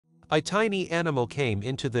A tiny animal came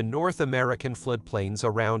into the North American floodplains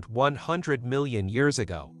around 100 million years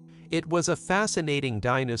ago. It was a fascinating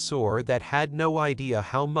dinosaur that had no idea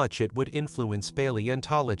how much it would influence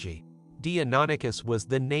paleontology. Deinonychus was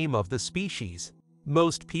the name of the species.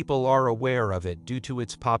 Most people are aware of it due to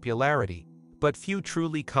its popularity, but few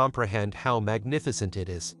truly comprehend how magnificent it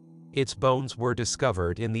is. Its bones were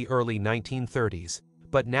discovered in the early 1930s,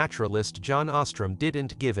 but naturalist John Ostrom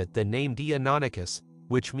didn't give it the name Deinonychus,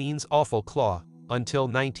 which means awful claw, until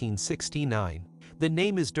 1969. The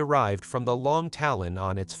name is derived from the long talon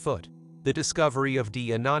on its foot. The discovery of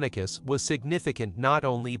Deinonychus was significant not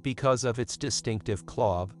only because of its distinctive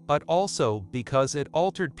claw, but also because it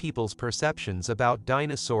altered people's perceptions about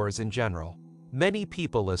dinosaurs in general. Many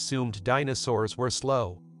people assumed dinosaurs were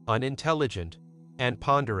slow, unintelligent, and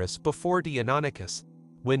ponderous before Deinonychus.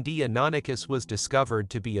 When Deinonychus was discovered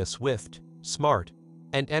to be a swift, smart,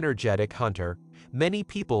 and energetic hunter, many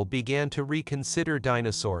people began to reconsider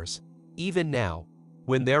dinosaurs. Even now,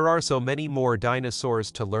 when there are so many more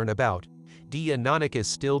dinosaurs to learn about, Deinonychus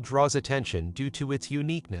still draws attention due to its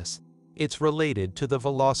uniqueness. It's related to the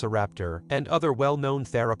Velociraptor and other well-known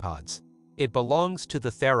theropods. It belongs to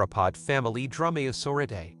the theropod family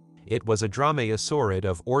Dromaeosauridae. It was a dromaeosaurid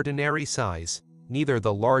of ordinary size, neither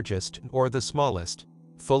the largest nor the smallest.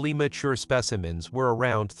 Fully mature specimens were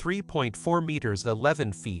around 3.4 meters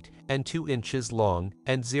 11 feet and 2 inches long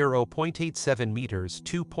and 0.87 meters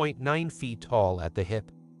 2.9 feet tall at the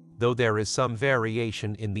hip. Though there is some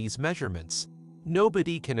variation in these measurements,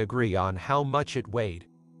 nobody can agree on how much it weighed.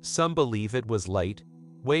 Some believe it was light,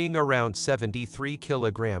 weighing around 73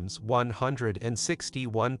 kilograms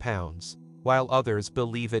 161 pounds, while others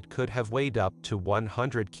believe it could have weighed up to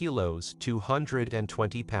 100 kilos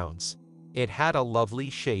 220 pounds. It had a lovely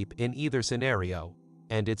shape in either scenario,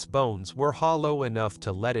 and its bones were hollow enough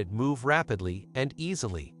to let it move rapidly and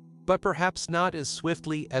easily, but perhaps not as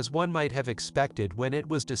swiftly as one might have expected when it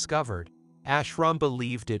was discovered. Ostrom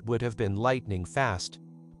believed it would have been lightning fast,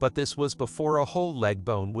 but this was before a whole leg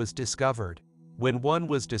bone was discovered. When one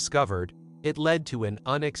was discovered, it led to an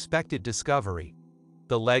unexpected discovery.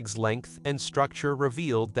 The leg's length and structure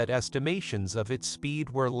revealed that estimations of its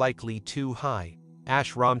speed were likely too high.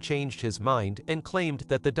 Ostrom changed his mind and claimed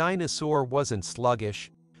that the dinosaur wasn't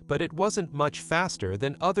sluggish, but it wasn't much faster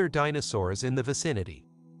than other dinosaurs in the vicinity,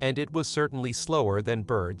 and it was certainly slower than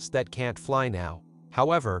birds that can't fly now.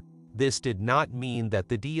 However, this did not mean that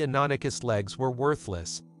the Deinonychus legs were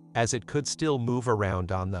worthless, as it could still move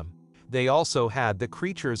around on them. They also had the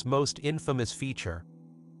creature's most infamous feature: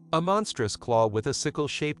 a monstrous claw with a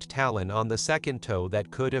sickle-shaped talon on the second toe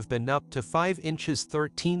that could have been up to 5 inches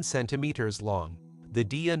 13 centimeters long. The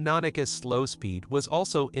Deinonychus' slow speed was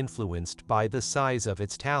also influenced by the size of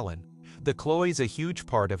its talon. The claw is a huge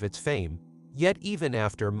part of its fame, yet even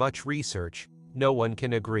after much research, no one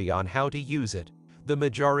can agree on how to use it. The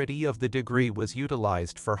majority of the degree was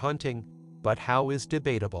utilized for hunting, but how is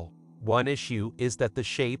debatable. One issue is that the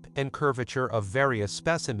shape and curvature of various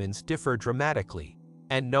specimens differ dramatically,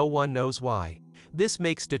 and no one knows why. This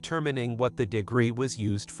makes determining what the degree was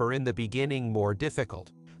used for in the beginning more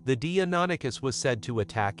difficult. The Deinonychus was said to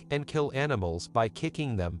attack and kill animals by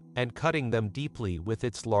kicking them and cutting them deeply with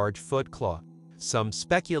its large foot claw. Some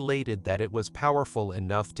speculated that it was powerful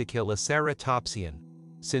enough to kill a ceratopsian.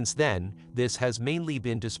 Since then, this has mainly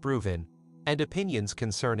been disproven, and opinions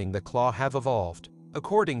concerning the claw have evolved.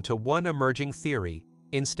 According to one emerging theory,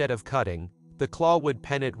 instead of cutting, the claw would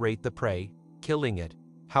penetrate the prey, killing it.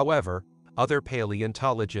 However, other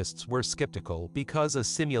paleontologists were skeptical because a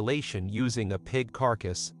simulation using a pig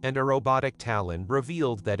carcass and a robotic talon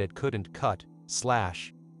revealed that it couldn't cut,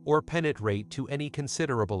 slash, or penetrate to any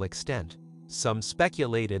considerable extent. Some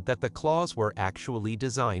speculated that the claws were actually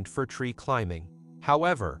designed for tree climbing.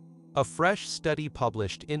 However, a fresh study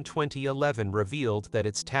published in 2011 revealed that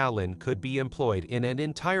its talon could be employed in an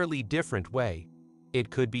entirely different way. It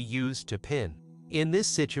could be used to pin. In this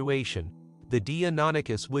situation, the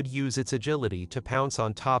Deinonychus would use its agility to pounce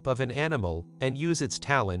on top of an animal and use its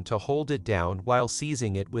talon to hold it down while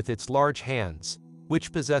seizing it with its large hands,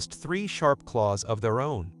 which possessed 3 sharp claws of their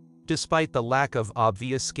own. Despite the lack of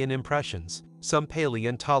obvious skin impressions, some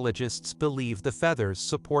paleontologists believe the feathers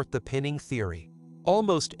support the pinning theory.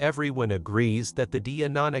 Almost everyone agrees that the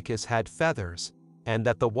Deinonychus had feathers, and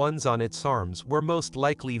that the ones on its arms were most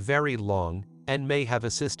likely very long and may have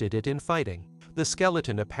assisted it in fighting. The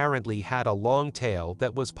skeleton apparently had a long tail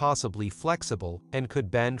that was possibly flexible and could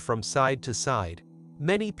bend from side to side.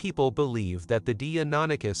 Many people believe that the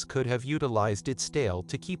Deinonychus could have utilized its tail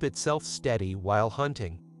to keep itself steady while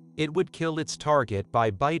hunting. It would kill its target by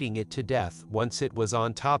biting it to death once it was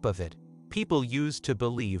on top of it. People used to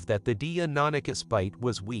believe that the Deinonychus bite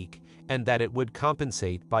was weak and that it would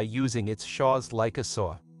compensate by using its jaws like a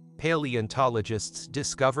saw. Paleontologists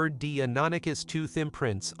discovered Deinonychus tooth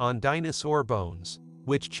imprints on dinosaur bones,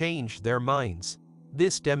 which changed their minds.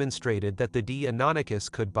 This demonstrated that the Deinonychus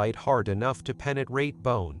could bite hard enough to penetrate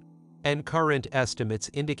bone, and current estimates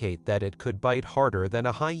indicate that it could bite harder than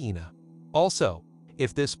a hyena. Also,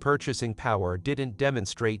 if this purchasing power didn't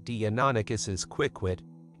demonstrate Deinonychus's quick wit,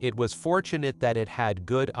 it was fortunate that it had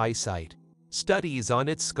good eyesight. Studies on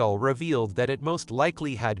its skull revealed that it most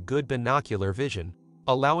likely had good binocular vision,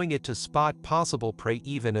 allowing it to spot possible prey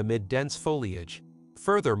even amid dense foliage.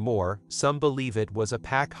 Furthermore, some believe it was a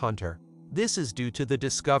pack hunter. This is due to the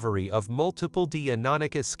discovery of multiple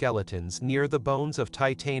Deinonychus skeletons near the bones of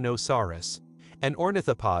Titanosaurus, an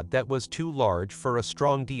ornithopod that was too large for a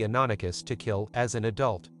strong Deinonychus to kill as an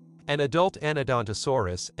adult. An adult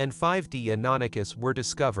Anodontosaurus and 5 Deinonychus were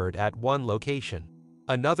discovered at one location.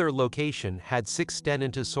 Another location had 6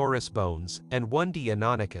 Deinonychosaurus bones and 1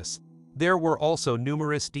 Deinonychus. There were also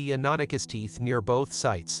numerous Deinonychus teeth near both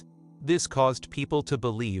sites. This caused people to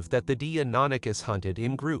believe that the Deinonychus hunted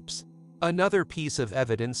in groups. Another piece of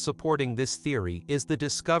evidence supporting this theory is the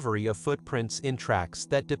discovery of footprints in tracks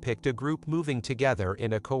that depict a group moving together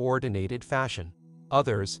in a coordinated fashion.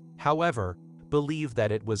 Others, however, believe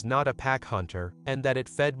that it was not a pack hunter and that it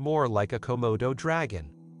fed more like a Komodo dragon.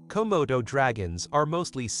 Komodo dragons are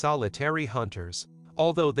mostly solitary hunters,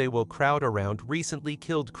 although they will crowd around recently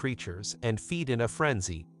killed creatures and feed in a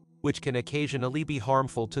frenzy, which can occasionally be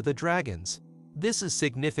harmful to the dragons. This is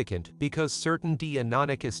significant because certain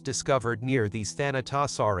Deinonychus discovered near these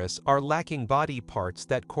Thanatosaurus are lacking body parts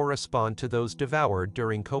that correspond to those devoured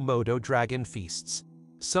during Komodo dragon feasts.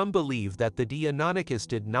 Some believe that the Deinonychus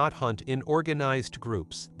did not hunt in organized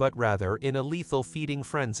groups but rather in a lethal feeding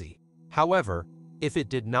frenzy. However, if it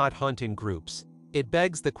did not hunt in groups, it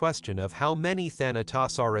begs the question of how many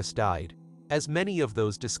Thanatosaurus died, as many of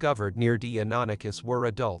those discovered near Deinonychus were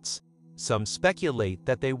adults. Some speculate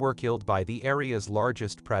that they were killed by the area's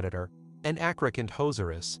largest predator, an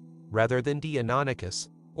Acrocanthosaurus, rather than Deinonychus,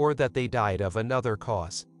 or that they died of another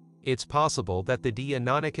cause. It's possible that the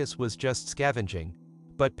Deinonychus was just scavenging,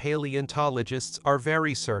 but paleontologists are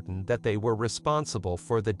very certain that they were responsible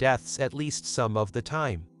for the deaths at least some of the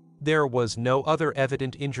time. There was no other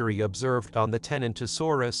evident injury observed on the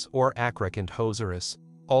Deinonychosaurus or Acrocanthosaurus,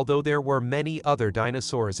 although there were many other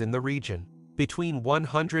dinosaurs in the region. Between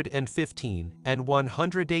 115 and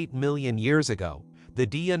 108 million years ago, the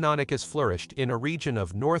Deinonychus flourished in a region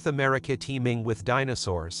of North America teeming with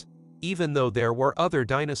dinosaurs. Even though there were other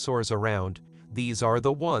dinosaurs around, these are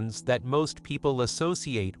the ones that most people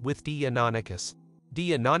associate with Deinonychus.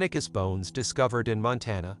 Deinonychus bones discovered in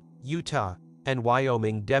Montana, Utah, and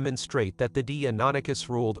Wyoming demonstrate that the Deinonychus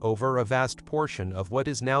ruled over a vast portion of what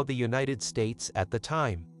is now the United States at the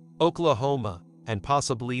time, Oklahoma, and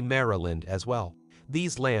possibly Maryland as well.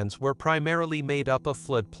 These lands were primarily made up of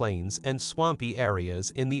floodplains and swampy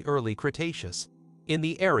areas in the early Cretaceous. In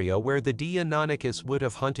the area where the Deinonychus would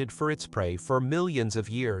have hunted for its prey for millions of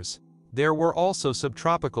years, there were also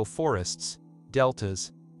subtropical forests,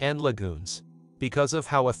 deltas, and lagoons. Because of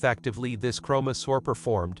how effectively this chromosaur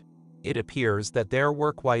performed, it appears that there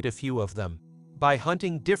were quite a few of them. By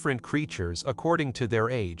hunting different creatures according to their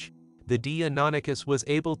age, the Deinonychus was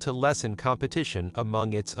able to lessen competition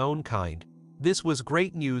among its own kind. This was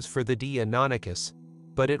great news for the Deinonychus,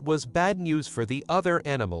 but it was bad news for the other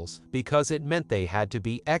animals because it meant they had to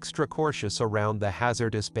be extra cautious around the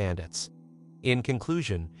hazardous bandits. In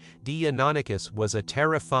conclusion, Deinonychus was a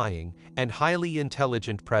terrifying and highly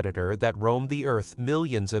intelligent predator that roamed the earth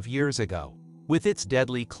millions of years ago. With its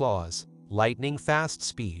deadly claws, lightning-fast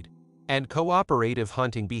speed, and cooperative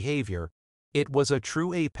hunting behavior, it was a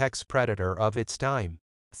true apex predator of its time.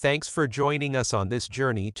 Thanks for joining us on this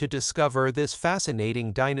journey to discover this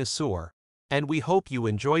fascinating dinosaur, and we hope you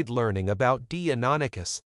enjoyed learning about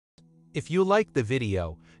Deinonychus. If you liked the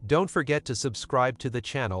video, don't forget to subscribe to the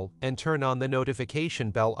channel and turn on the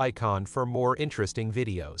notification bell icon for more interesting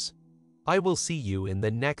videos. I will see you in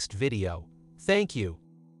the next video. Thank you.